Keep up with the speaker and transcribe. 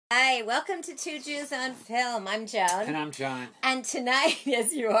Hi, welcome to Two Jews on Film. I'm Joan. And I'm John. And tonight,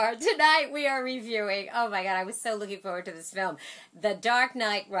 yes you are, tonight we are reviewing, oh my god, I was so looking forward to this film, The Dark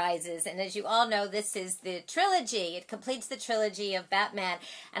Knight Rises. And as you all know, this is the trilogy. It completes the trilogy of Batman.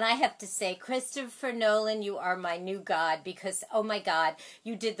 And I have to say, Christopher Nolan, you are my new god because, oh my god,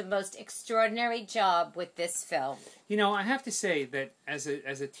 you did the most extraordinary job with this film. You know, I have to say that as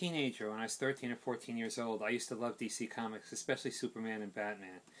a teenager, when I was 13 or 14 years old, I used to love DC Comics, especially Superman and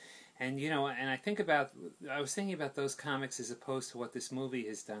Batman. And, you know, and I was thinking about those comics as opposed to what this movie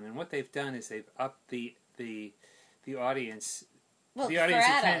has done. And what they've done is they've upped the audience, the audience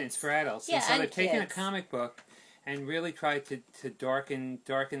attendance for adults. Yeah, and so they've taken a kids. comic book and really tried to darken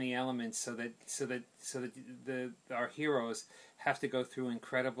the elements so that our heroes have to go through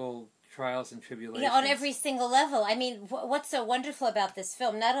incredible trials and tribulations. Yeah, on every single level. I mean, what's so wonderful about this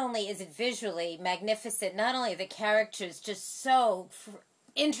film, not only is it visually magnificent, not only are the characters just so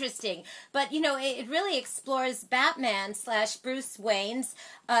interesting, but, you know, it really explores Batman / Bruce Wayne's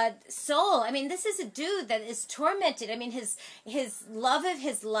soul. I mean, this is a dude that is tormented. I mean, his love of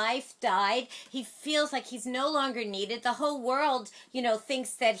his life died. He feels like he's no longer needed. The whole world, you know,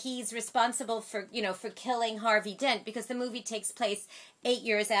 thinks that he's responsible for, you know, for killing Harvey Dent, because the movie takes place 8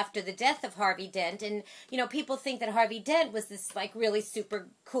 years after the death of Harvey Dent. And, you know, people think that Harvey Dent was this, like, really super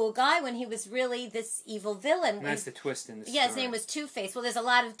cool guy when he was really this evil villain. And that's the twist in the story. Yeah, his name was Two-Face. Well, there's a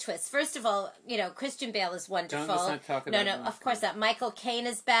lot of twists. First of all, you know, Christian Bale is wonderful. Let's not talk about No, of course not. Michael Caine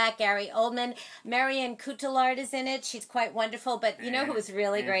is back. Gary Oldman. Marion Cotillard is in it. She's quite wonderful. But you know who was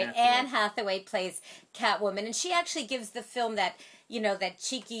really great? Anne Hathaway plays Catwoman. And she actually gives the film that, you know, that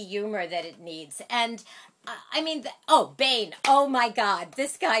cheeky humor that it needs. And I mean, Bane. Oh my God.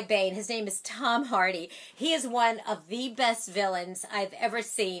 This guy, Bane, his name is Tom Hardy. He is one of the best villains I've ever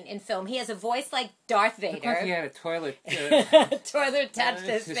seen in film. He has a voice like Darth Vader. Looked like he had a toilet. Toilet attached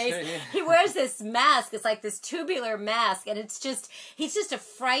to his face. Yeah. He wears this mask. It's like this tubular mask, and he's just a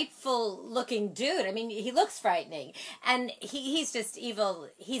frightful looking dude. I mean, he looks frightening. And he's just evil.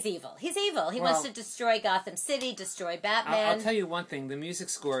 He's evil. He's evil. He wants to destroy Gotham City, destroy Batman. I'll tell you one thing. The music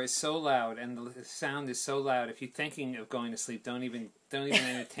score is so loud, and the sound is so loud. If you're thinking of going to sleep, don't even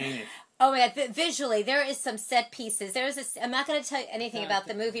entertain it. Oh my God! Visually, there is some set pieces. There's this. I'm not going to tell you anything about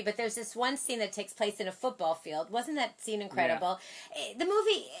the movie, but there's this one scene that takes place in a football field. Wasn't that scene incredible? Yeah. The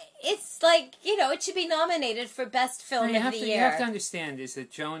movie, it's like, you know, it should be nominated for best film of the year. You have to understand is that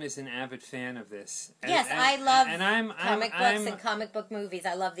Joan is an avid fan of this. Yes, I love comic books and comic book movies.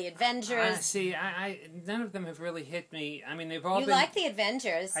 I love the Avengers. None of them have really hit me. I mean, they've all been... You like the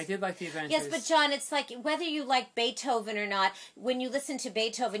Avengers. I did like the Avengers. Yes, but John, it's like whether you like Beethoven or not, when you listen to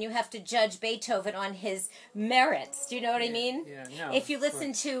Beethoven, you have to judge Beethoven on his merits. Do you know what I mean? Yeah, no. If you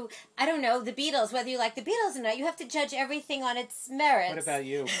listen to, I don't know, the Beatles, whether you like the Beatles or not, you have to judge everything on its merits. What about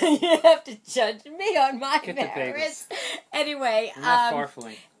you? You have to judge me on my Get merits. Anyway, I'm not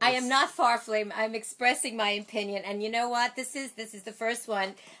far-fling. I am not far-flame. I'm expressing my opinion, and you know what? This is the first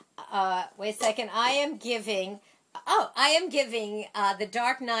one. Wait a second. I am giving The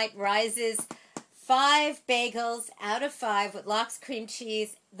Dark Knight Rises 5 bagels out of 5 with lox cream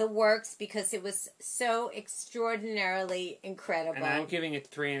cheese, the works, because it was so extraordinarily incredible. And I'm giving it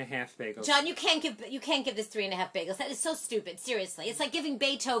 3.5 bagels. John, you can't give this 3.5 bagels. That is so stupid. Seriously, it's like giving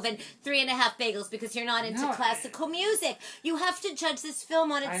Beethoven 3.5 bagels because you're not into classical music. You have to judge this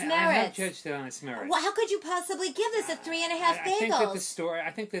film on its merits. I have judged it on its merits. Well, how could you possibly give this a 3.5 bagels?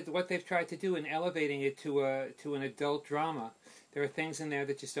 I think that what they've tried to do in elevating it to an adult drama. There are things in there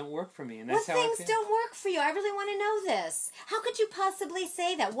that just don't work for me, and that's what things don't work for you? I really want to know this. How could you possibly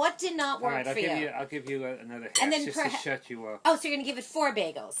say that? What did not work for you? I'll give you another half, and then just to shut you up. Oh, so you're going to give it 4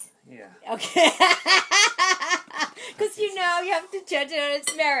 bagels? Yeah. Okay. Because you know you have to judge it on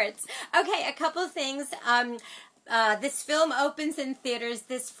its merits. Okay, a couple of things. This film opens in theaters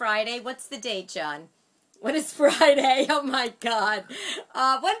this Friday. What's the date, John? What is Friday? Oh my God.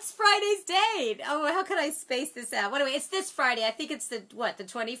 What's Friday's date? Oh, how could I space this out? Anyway, it's this Friday. I think it's the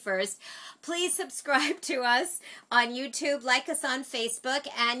 21st. Please subscribe to us on YouTube, like us on Facebook,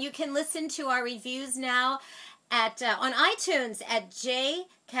 and you can listen to our reviews now on iTunes at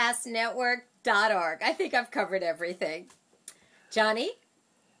jcastnetwork.org. I think I've covered everything. Johnny?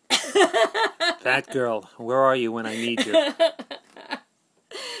 Fat girl, where are you when I need you?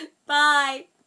 Bye.